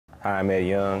Hi, I'm Ed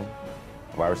Young,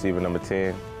 wide receiver number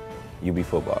 10, UB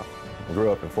football. I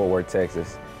grew up in Fort Worth,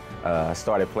 Texas. I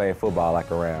started playing football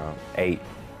like around 8,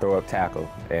 throw up tackle,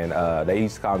 and they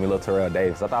used to call me Little Terrell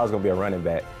Davis. I thought I was gonna be a running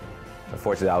back.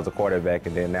 Unfortunately, I was a quarterback,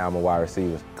 and then now I'm a wide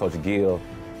receiver. Coach Gill,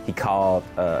 he called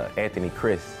Anthony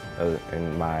Chris,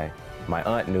 and my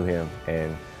aunt knew him,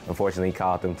 and unfortunately he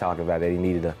called them talking about that he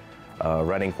needed a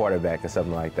running quarterback or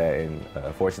something like that, and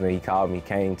fortunately he called me,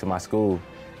 came to my school,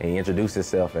 and he introduced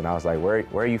himself, and I was like, where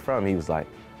are you from? He was like,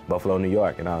 Buffalo, New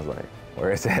York, and I was like,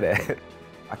 where is that at?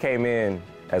 I came in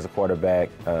as a quarterback.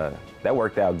 That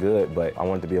worked out good, but I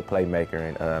wanted to be a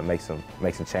playmaker and make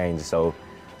some changes. So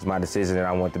it's my decision that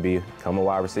I want to become a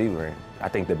wide receiver. And I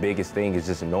think the biggest thing is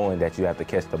just knowing that you have to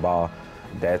catch the ball.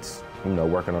 That's,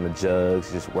 working on the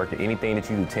jugs, just working anything that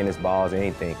you do, tennis balls,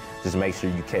 anything, just make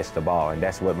sure you catch the ball. And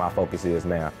that's what my focus is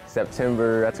now.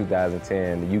 September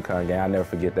 2010, the UConn game, I'll never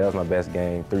forget, that was my best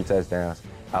game, 3 touchdowns.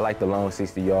 I like the long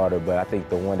 60-yarder, but I think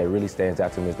the one that really stands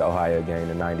out to me is the Ohio game,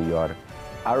 the 90-yarder.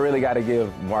 I really got to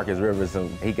give Marcus Rivers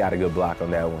he got a good block on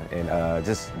that one. And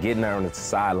just getting there on the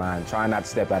sideline, trying not to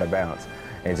step out of bounds,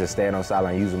 and just staying on the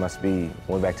sideline, using my speed.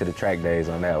 Went back to the track days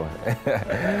on that one.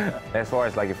 As far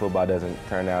as if football doesn't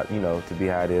turn out, to be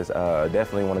how it is,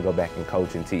 definitely want to go back and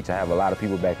coach and teach. I have a lot of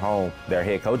people back home that are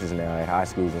head coaches now at high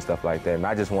schools and stuff like that. And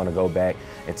I just want to go back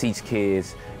and teach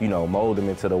kids, mold them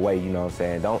into the way,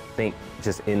 Don't think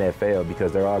just NFL,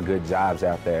 because there are good jobs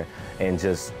out there, and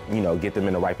just, get them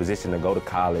in the right position to go to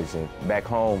college. And back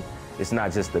home, it's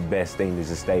not just the best thing to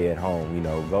just stay at home,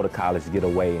 go to college, get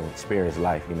away and experience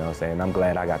life, I'm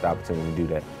glad I got the opportunity to do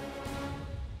that.